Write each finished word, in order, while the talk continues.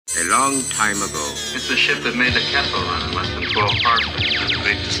A long time ago. It's the ship that made the capsule run in less than 12 parsecs. There's a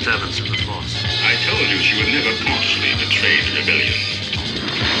great disturbance in the force. I told you she would never partially betray the rebellion.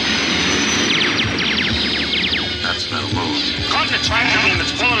 That's no move. Coordinate triangle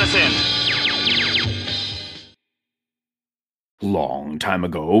that's pulling us in. Long time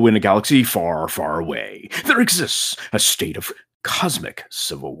ago, in a galaxy far, far away, there exists a state of cosmic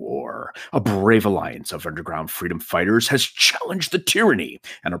civil war. A brave alliance of underground freedom fighters has challenged the tyranny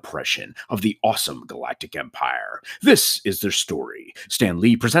and oppression of the awesome galactic empire. This is their story. Stan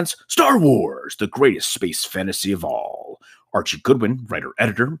Lee presents Star Wars, the greatest space fantasy of all. Archie Goodwin,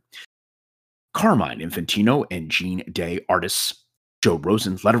 writer-editor. Carmine Infantino and Gene Day, artists. Joe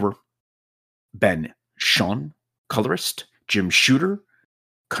Rosen, letterer. Ben Sean, colorist. Jim Shooter,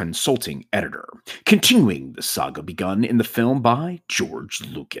 consulting editor, continuing the saga begun in the film by George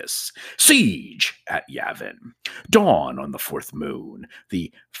Lucas. Siege at Yavin. Dawn on the fourth moon.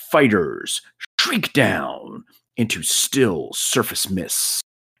 The fighters shriek down into still surface mists,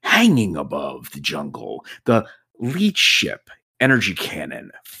 hanging above the jungle. The lead ship energy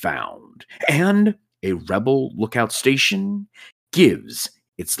cannon found, and a rebel lookout station gives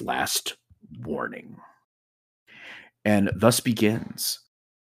its last warning. And thus begins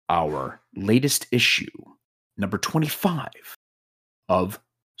our latest issue, number 25 of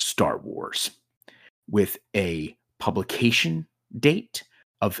Star Wars, with a publication date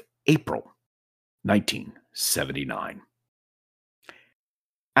of April 1979.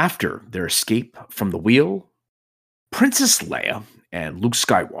 After their escape from the wheel, Princess Leia and Luke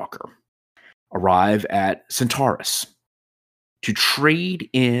Skywalker arrive at Centaurus to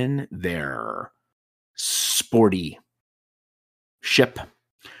trade in their sporty ship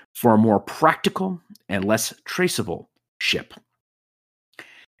for a more practical and less traceable ship.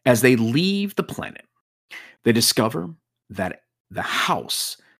 As they leave the planet, they discover that the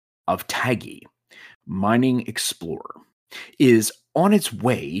house of Taggy, mining explorer, is on its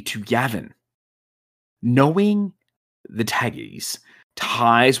way to Yavin. Knowing the Taggies'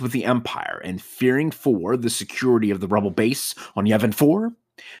 ties with the Empire and fearing for the security of the rebel base on Yavin 4,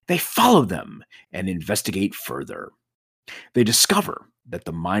 they follow them and investigate further. They discover that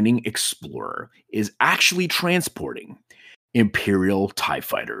the mining explorer is actually transporting Imperial TIE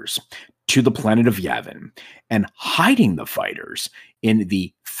fighters to the planet of Yavin and hiding the fighters in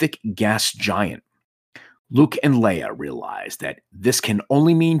the thick gas giant. Luke and Leia realize that this can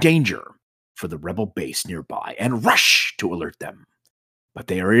only mean danger for the rebel base nearby and rush to alert them. But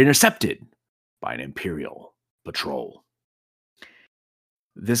they are intercepted by an Imperial patrol.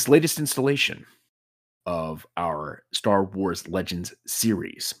 This latest installation of our Star Wars Legends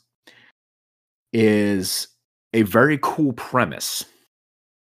series is a very cool premise.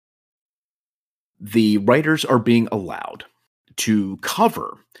 The writers are being allowed to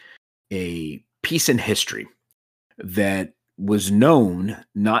cover a piece in history that was known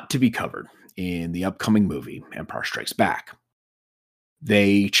not to be covered in the upcoming movie Empire Strikes Back.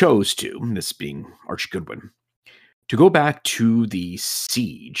 They chose to, this being Archie Goodwin, to go back to the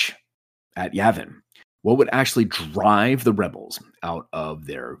siege at Yavin. What would actually drive the rebels out of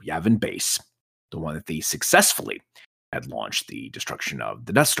their Yavin base, the one that they successfully had launched the destruction of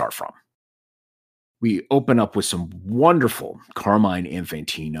the Death Star from. We open up with some wonderful Carmine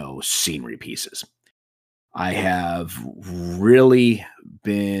Infantino scenery pieces. I have really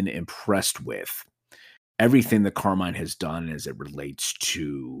been impressed with everything that Carmine has done as it relates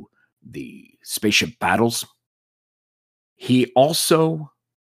to the spaceship battles. He also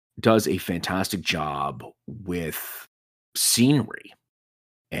does a fantastic job with scenery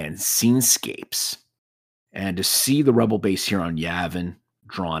and scenescapes. And to see the rebel base here on Yavin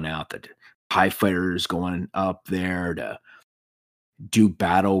drawn out, the TIE fighters going up there to do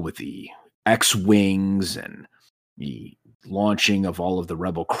battle with the X-Wings and the launching of all of the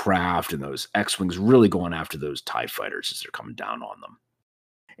rebel craft and those X-Wings really going after those TIE fighters as they're coming down on them.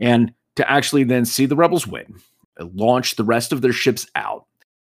 And to actually then see the rebels win, launch the rest of their ships out,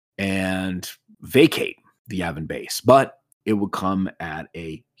 and vacate the Yavin base. But it would come at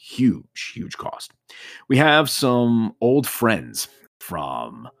a huge, huge cost. We have some old friends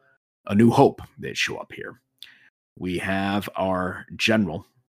from A New Hope that show up here. We have our general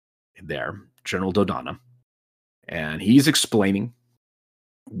there, General Dodonna, and he's explaining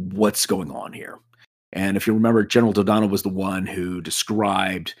what's going on here. And if you remember, General Dodonna was the one who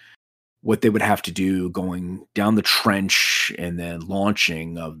described what they would have to do going down the trench and then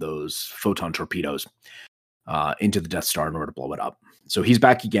launching of those photon torpedoes into the Death Star in order to blow it up. So he's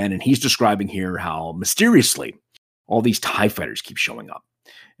back again, and he's describing here how mysteriously all these TIE fighters keep showing up.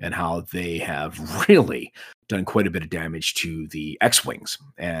 and how they have really done quite a bit of damage to the X-Wings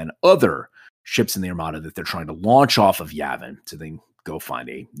and other ships in the Armada that they're trying to launch off of Yavin to then go find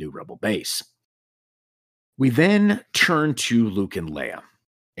a new rebel base. We then turn to Luke and Leia,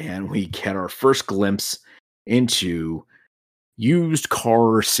 and we get our first glimpse into used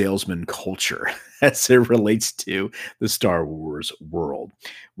car salesman culture as it relates to the Star Wars world.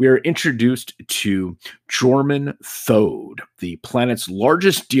 We are introduced to Jorman Thode, the planet's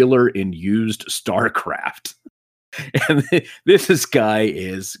largest dealer in used starcraft. And this guy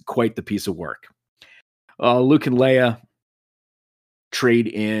is quite the piece of work. Luke and Leia trade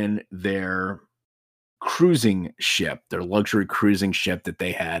in their cruising ship, their luxury cruising ship that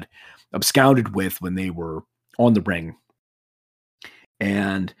they had absconded with when they were on the ring,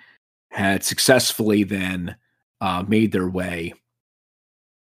 and had successfully then made their way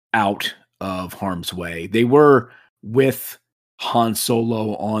out of harm's way. They were with Han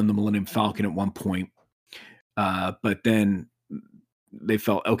Solo on the Millennium Falcon at one point, but then they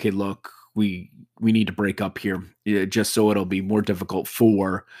felt, okay, look, we need to break up here, just so it'll be more difficult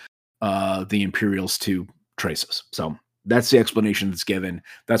for the Imperials to trace us. So that's the explanation that's given.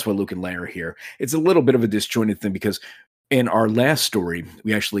 That's why Luke and Leia are here. It's a little bit of a disjointed thing because in our last story,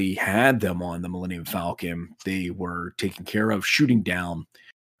 we actually had them on the Millennium Falcon. They were taking care of shooting down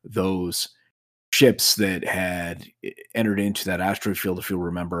those ships that had entered into that asteroid field, if you'll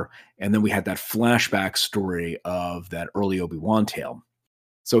remember. And then we had that flashback story of that early Obi-Wan tale.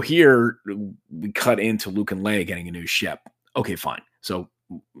 So here we cut into Luke and Leia getting a new ship. Okay, fine. So,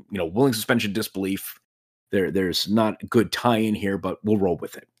 willing suspension disbelief. There's not a good tie-in here, but we'll roll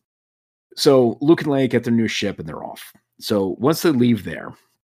with it. So Luke and Leia get their new ship and they're off. So once they leave there,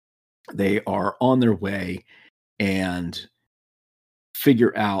 they are on their way and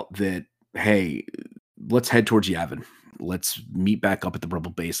figure out that, hey, let's head towards Yavin. Let's meet back up at the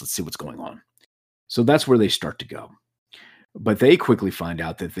Rebel base. Let's see what's going on. So that's where they start to go. But they quickly find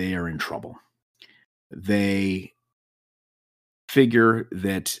out that they are in trouble. They figure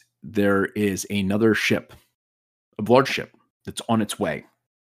that there is another ship, a large ship, that's on its way.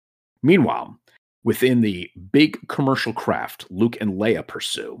 Meanwhile, within the big commercial craft Luke and Leia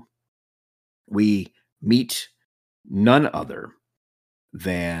pursue, we meet none other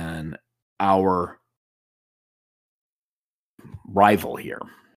than our rival here,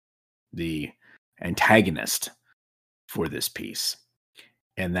 the antagonist for this piece.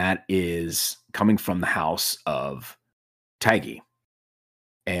 And that is coming from the house of Taggy.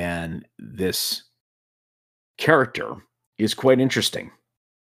 And this character is quite interesting.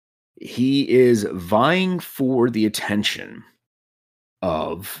 He is vying for the attention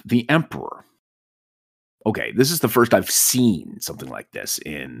of the Emperor. Okay, this is the first I've seen something like this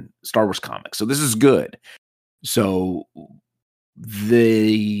in Star Wars comics, so this is good. So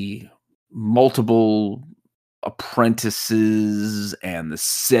the multiple apprentices and the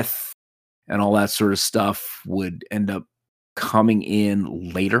Sith and all that sort of stuff would end up coming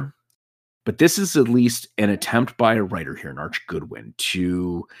in later. But this is at least an attempt by a writer here, Arch Goodwin,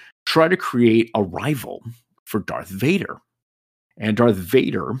 to try to create a rival for Darth Vader. And Darth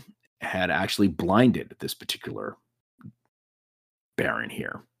Vader had actually blinded this particular Baron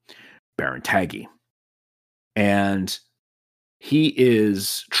here, Baron Taggy. And he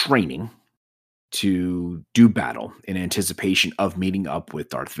is training to do battle in anticipation of meeting up with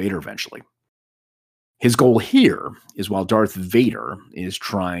Darth Vader eventually. His goal here is while Darth Vader is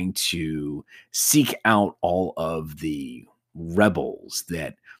trying to seek out all of the rebels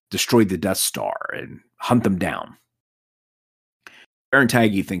that destroyed the Death Star and hunt them down, Baron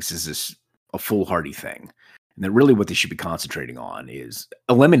Taggy thinks this is a foolhardy thing, and that really what they should be concentrating on is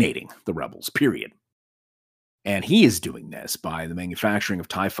eliminating the rebels, period. And he is doing this by the manufacturing of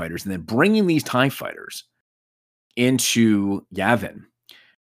TIE fighters and then bringing these TIE fighters into Yavin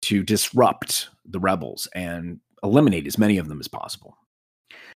to disrupt the rebels and eliminate as many of them as possible.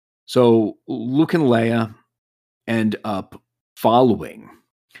 So Luke and Leia end up following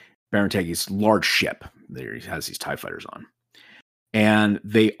Baron Taggy's large ship that he has these TIE fighters on. And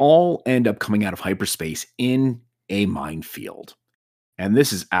they all end up coming out of hyperspace in a minefield. And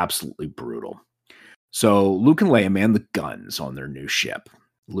this is absolutely brutal. So Luke and Leia man the guns on their new ship.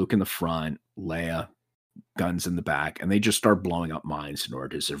 Luke in the front, Leia guns in the back, and they just start blowing up mines in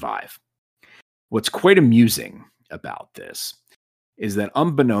order to survive. What's quite amusing about this is that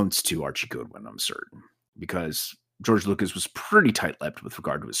unbeknownst to Archie Goodwin, I'm certain, because George Lucas was pretty tight-lipped with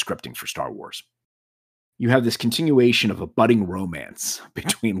regard to his scripting for Star Wars, you have this continuation of a budding romance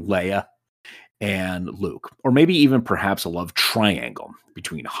between Leia and Luke, or maybe even perhaps a love triangle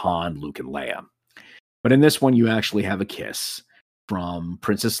between Han, Luke, and Leia. But in this one, you actually have a kiss, from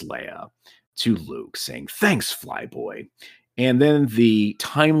Princess Leia to Luke saying, "Thanks, Flyboy." And then the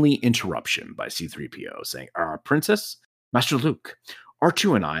timely interruption by C-3PO saying, "Princess, Master Luke,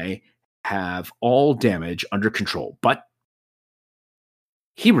 R2 and I have all damage under control, but,"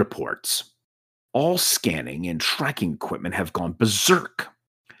 he reports, "all scanning and tracking equipment have gone berserk.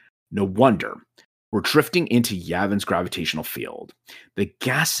 No wonder. We're drifting into Yavin's gravitational field. The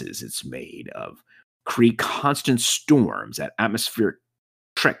gases it's made of create constant storms at atmospheric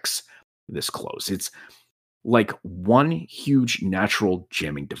tricks this close. It's like one huge natural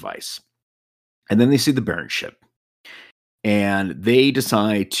jamming device." And then they see the Baron ship, and they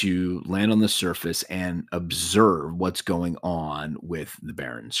decide to land on the surface and observe what's going on with the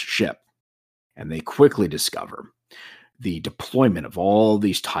Baron's ship. And they quickly discover the deployment of all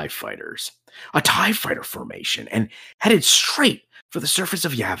these TIE fighters, a TIE fighter formation, and headed straight for the surface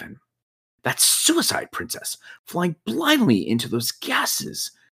of Yavin. That's suicide, Princess, flying blindly into those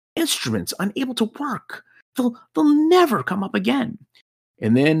gases, instruments unable to work. They'll never come up again.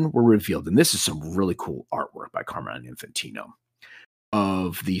 And then we're revealed, and this is some really cool artwork by Carmine Infantino,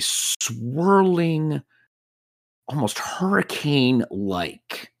 of the swirling, almost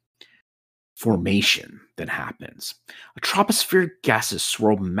hurricane-like formation that happens. A tropospheric gases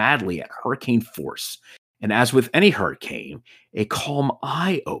swirl madly at hurricane force. And as with any hurricane, a calm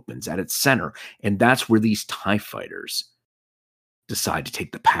eye opens at its center, and that's where these TIE fighters decide to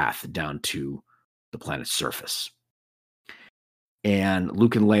take the path down to the planet's surface. And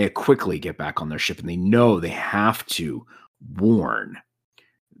Luke and Leia quickly get back on their ship, and they know they have to warn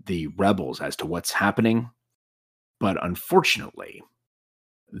the rebels as to what's happening. But unfortunately,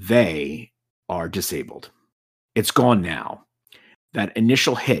 they are disabled. It's gone now. That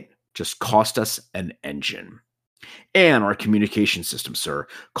initial hit just cost us an engine. And our communication system, sir,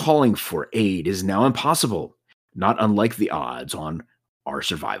 calling for aid is now impossible, not unlike the odds on our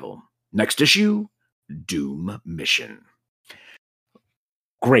survival. Next issue, Doom Mission.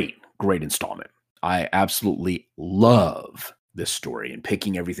 Great installment. I absolutely love this story and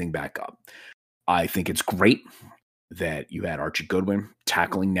picking everything back up. I think it's great that you had Archie Goodwin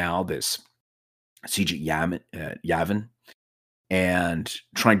tackling now this siege at Yavin and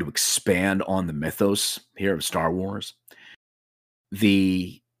trying to expand on the mythos here of Star Wars.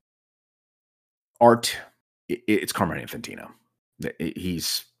 The art, it's Carmine Infantino.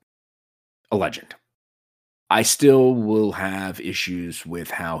 He's a legend. I still will have issues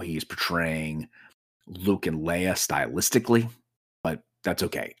with how he's portraying Luke and Leia stylistically, but that's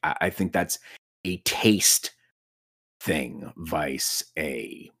okay. I think that's a taste thing vice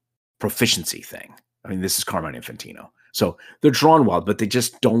a proficiency thing. I mean, this is Carmine Infantino. So they're drawn well, but they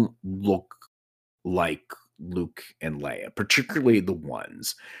just don't look like Luke and Leia, particularly the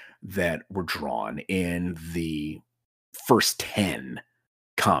ones that were drawn in the first 10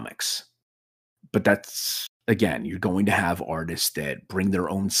 comics. But that's, again, you're going to have artists that bring their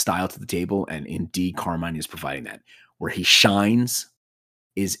own style to the table, and indeed Carmine is providing that. Where he shines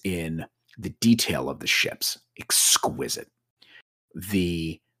is in the detail of the ships. Exquisite.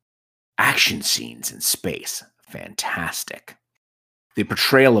 The action scenes in space, fantastic. The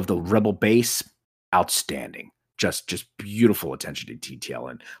portrayal of the rebel base, outstanding. Just beautiful attention to detail,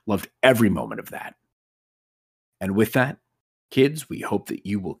 and loved every moment of that. And with that, kids, we hope that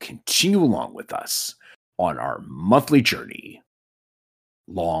you will continue along with us on our monthly journey.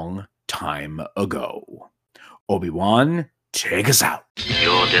 Long time ago. Obi-Wan, take us out.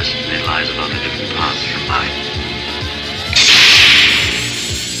 Your destiny lies along a different path from mine.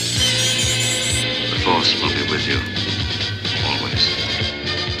 The Force will be with you, always.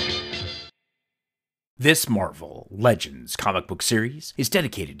 This Marvel Legends comic book series is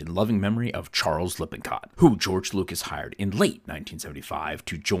dedicated in loving memory of Charles Lippincott, who George Lucas hired in late 1975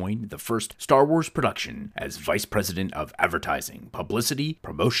 to join the first Star Wars production as Vice President of Advertising, Publicity,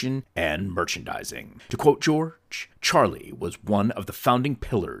 Promotion, and Merchandising. To quote George, Charlie was one of the founding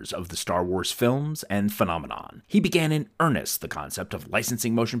pillars of the Star Wars films and phenomenon. He began in earnest the concept of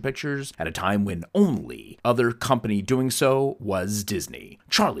licensing motion pictures at a time when only other company doing so was Disney.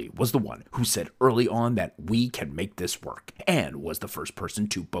 Charlie was the one who said early on that we can make this work, and was the first person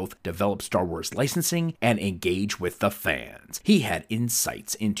to both develop Star Wars licensing and engage with the fans. He had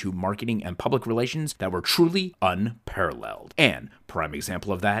insights into marketing and public relations that were truly unparalleled, and prime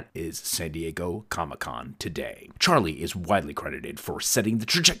example of that is San Diego Comic-Con today. day. Charlie is widely credited for setting the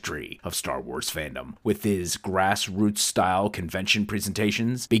trajectory of Star Wars fandom, with his grassroots-style convention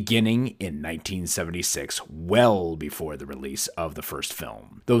presentations beginning in 1976, well before the release of the first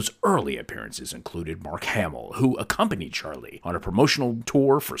film. Those early appearances included Mark Hamill, who accompanied Charlie on a promotional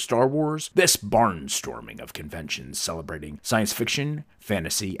tour for Star Wars. This barnstorming of conventions celebrating science fiction,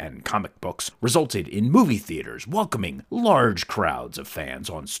 fantasy, and comic books resulted in movie theaters welcoming large crowds of fans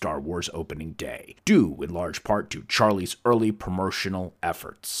on Star Wars opening day, due in large part to Charlie's early promotional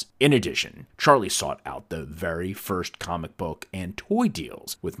efforts. In addition, Charlie sought out the very first comic book and toy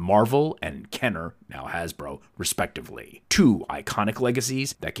deals with Marvel and Kenner, now Hasbro, respectively. Two iconic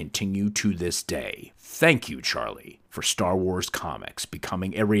legacies that continue to this day. Thank you, Charlie, for Star Wars comics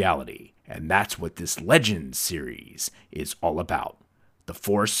becoming a reality, and that's what this Legends series is all about. The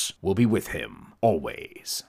Force will be with him always.